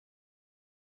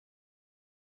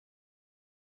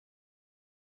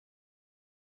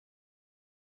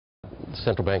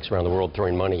central banks around the world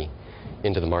throwing money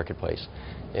into the marketplace.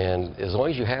 And as long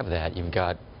as you have that, you've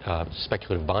got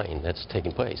speculative buying that's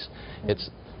taking place. It's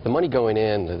the money going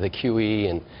in, the QE,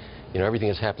 and everything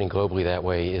that's happening globally that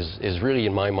way is really,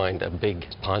 in my mind, a big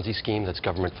Ponzi scheme that's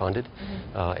government funded.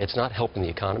 It's not helping the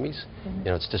economies.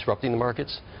 It's disrupting the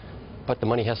markets, but the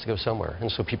money has to go somewhere,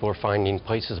 and so people are finding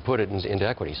places to put it into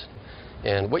equities.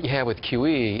 And what you have with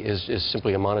QE is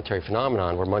simply a monetary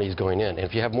phenomenon where money is going in. And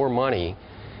if you have more money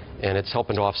and it's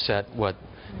helping to offset what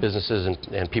businesses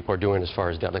and people are doing as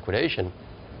far as debt liquidation,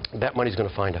 that money is going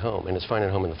to find a home, and it's finding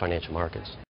a home in the financial markets.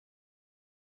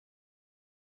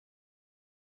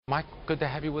 Mike, good to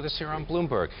have you with us here on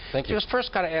Bloomberg. Thank you. Just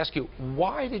first got to ask you,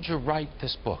 why did you write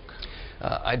this book?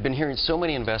 I'd been hearing so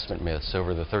many investment myths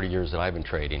over the 30 years that I've been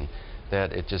trading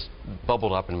that it just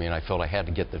bubbled up in me, and I felt I had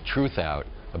to get the truth out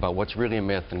about what's really a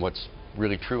myth and what's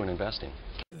really true in investing.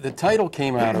 The title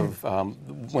came out of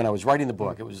when I was writing the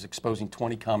book. It was exposing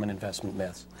 20 common investment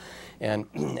myths. And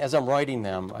as I'm writing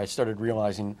them, I started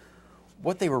realizing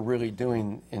what they were really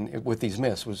doing with these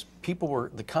myths was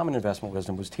the common investment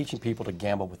wisdom was teaching people to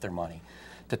gamble with their money,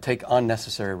 to take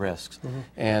unnecessary risks.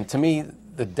 And to me,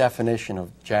 the definition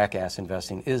of jackass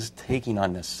investing is taking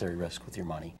unnecessary risk with your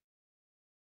money.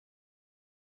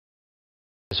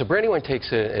 So Brandywine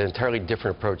takes an entirely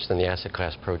different approach than the asset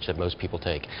class approach that most people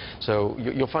take. So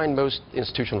you'll find most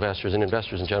institutional investors and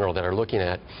investors in general that are looking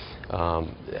at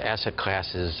asset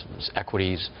classes,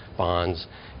 equities, bonds,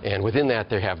 and within that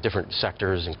they have different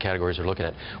sectors and categories they're looking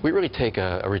at. We really take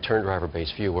a return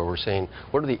driver-based view where we're saying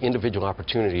what are the individual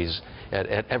opportunities at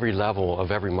every level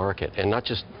of every market, and not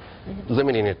just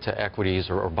limiting it to equities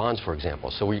or bonds, for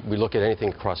example. So we look at anything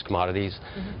across commodities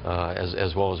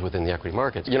as well as within the equity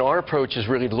markets. Our approach is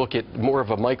really to look at more of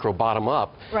a micro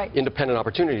bottom-up independent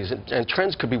opportunities, and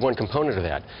trends could be one component of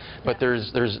that. But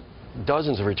there's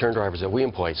dozens of return drivers that we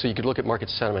employ. So you could look at market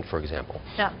sentiment, for example.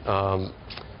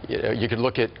 You could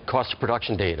look at cost of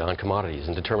production data on commodities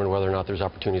and determine whether or not there's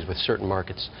opportunities with certain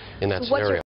markets in that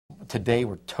scenario. Today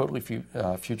we're totally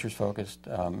futures focused,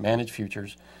 managed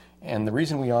futures, and the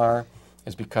reason we are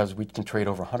is because we can trade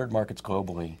over 100 markets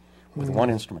globally with one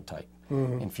instrument type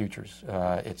in futures.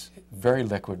 It's very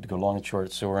liquid to go long and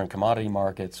short, so we're in commodity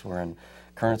markets, we're in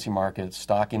currency markets,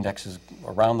 stock indexes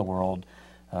around the world,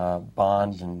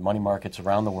 bonds and money markets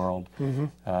around the world,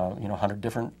 100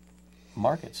 different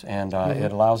markets, and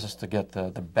it allows us to get the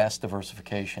best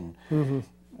diversification,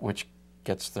 which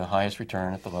gets the highest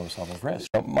return at the lowest level of risk.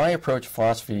 My approach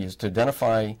philosophy is to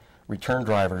identify return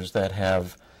drivers that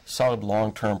have solid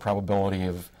long-term probability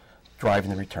of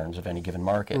driving the returns of any given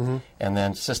market, and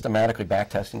then systematically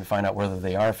backtesting to find out whether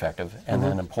they are effective, and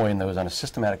then employing those on a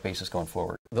systematic basis going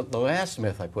forward. The last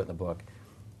myth I put in the book,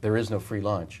 there is no free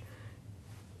lunch,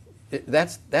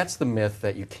 that's the myth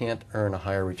that you can't earn a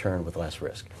higher return with less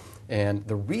risk. And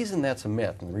the reason that's a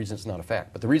myth, and the reason it's not a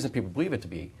fact, but the reason people believe it to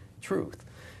be truth,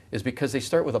 is because they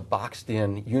start with a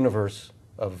boxed-in universe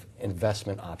of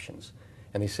investment options.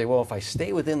 And they say, well, if I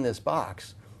stay within this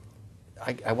box,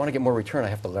 I want to get more return, I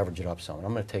have to leverage it up some, and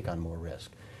I'm going to take on more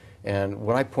risk. And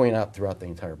what I point out throughout the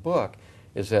entire book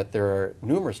is that there are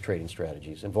numerous trading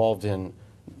strategies involved in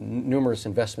numerous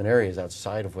investment areas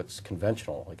outside of what's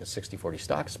conventional, like a 60-40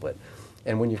 stock split.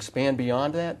 And when you expand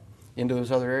beyond that into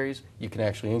those other areas, you can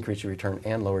actually increase your return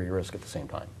and lower your risk at the same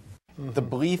time. The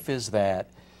belief is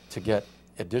that to get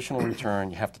additional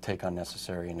return, you have to take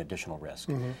unnecessary and additional risk.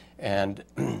 And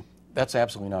that's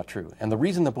absolutely not true. And the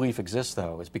reason the belief exists,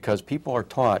 though, is because people are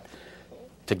taught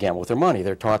to gamble with their money.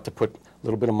 They're taught to put a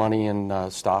little bit of money in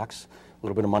stocks, a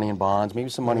little bit of money in bonds, maybe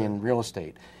some money in real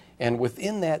estate. And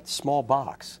within that small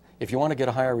box, if you want to get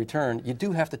a higher return, you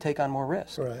do have to take on more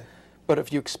risk. But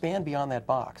if you expand beyond that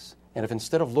box, and if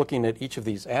instead of looking at each of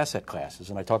these asset classes,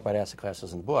 and I talk about asset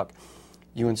classes in the book,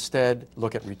 you instead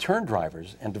look at return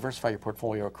drivers and diversify your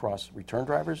portfolio across return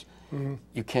drivers,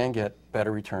 you can get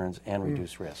better returns and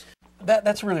reduce risk.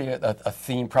 That's really a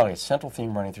theme, probably a central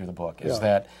theme running through the book, is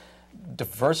that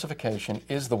diversification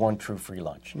is the one true free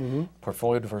lunch.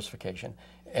 Portfolio diversification.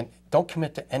 And don't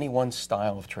commit to any one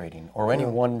style of trading or any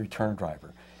one return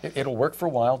driver. It'll work for a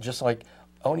while, just like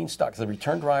owning stocks. The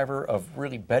return driver of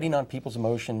really betting on people's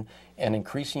emotion and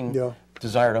increasing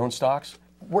desire to own stocks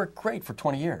worked great for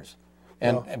 20 years.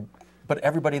 But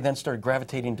everybody then started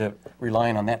gravitating to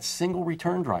relying on that single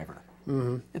return driver.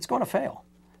 It's going to fail.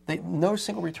 No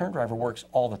single return driver works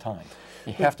all the time.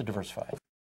 You have to diversify.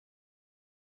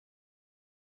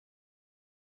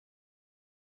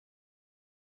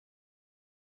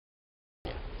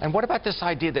 And what about this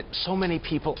idea that so many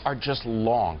people are just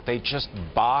long? They just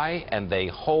buy and they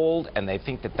hold and they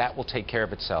think that that will take care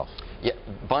of itself. Yeah,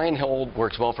 buy and hold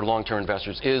works well for long-term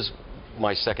investors, is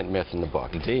my second myth in the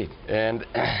book. Indeed. And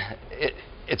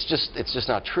it's just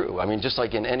not true. I mean, just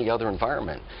like in any other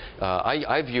environment,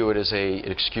 I view it as an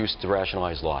excuse to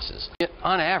rationalize losses.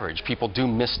 On average, people do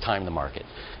mistime the market.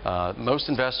 Most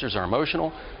investors are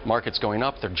emotional. Market's going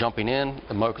up, they're jumping in.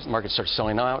 The market starts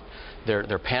selling out. They're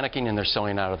panicking and they're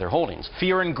selling out of their holdings.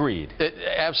 Fear and greed.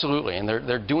 Absolutely, and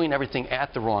they're doing everything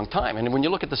at the wrong time. And when you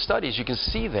look at the studies, you can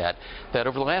see that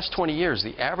over the last 20 years,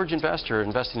 the average investor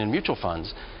investing in mutual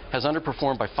funds has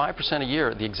underperformed by 5% a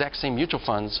year the exact same mutual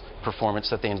funds performance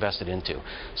that they invested into.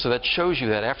 So that shows you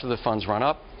that after the funds run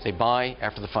up, they buy.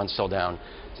 After the funds sell down,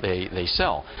 they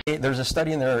sell. There's a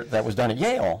study in there that was done at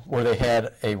Yale where they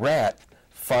had a rat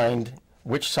find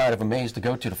which side of a maze to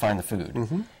go to find the food.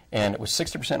 Mm-hmm. And it was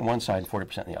 60% on one side and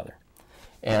 40% on the other.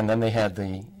 And then they had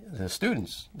the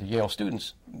students, the Yale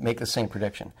students, make the same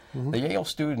prediction. Mm-hmm. The Yale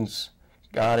students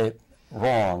got it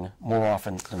wrong more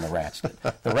often than the rats did.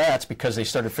 The rats, because they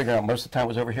started figuring out most of the time it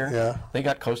was over here, they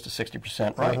got close to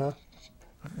 60% right. Uh-huh.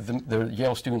 The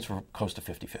Yale students were close to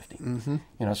 50-50. Mm-hmm.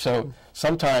 You know, so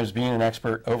sometimes being an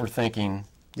expert, overthinking,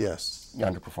 you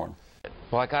underperform.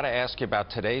 Well, I got to ask you about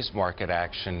today's market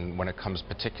action when it comes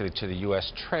particularly to the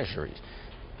U.S. Treasury.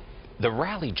 The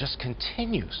rally just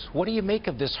continues. What do you make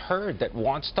of this herd that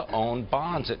wants to own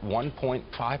bonds at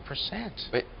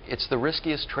 1.5%? It's the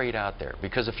riskiest trade out there,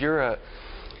 because if you're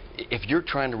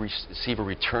trying to receive a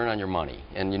return on your money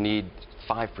and you need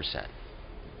 5%,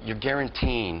 you're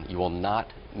guaranteeing you will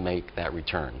not make that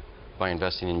return by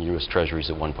investing in U.S. Treasuries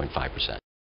at 1.5%.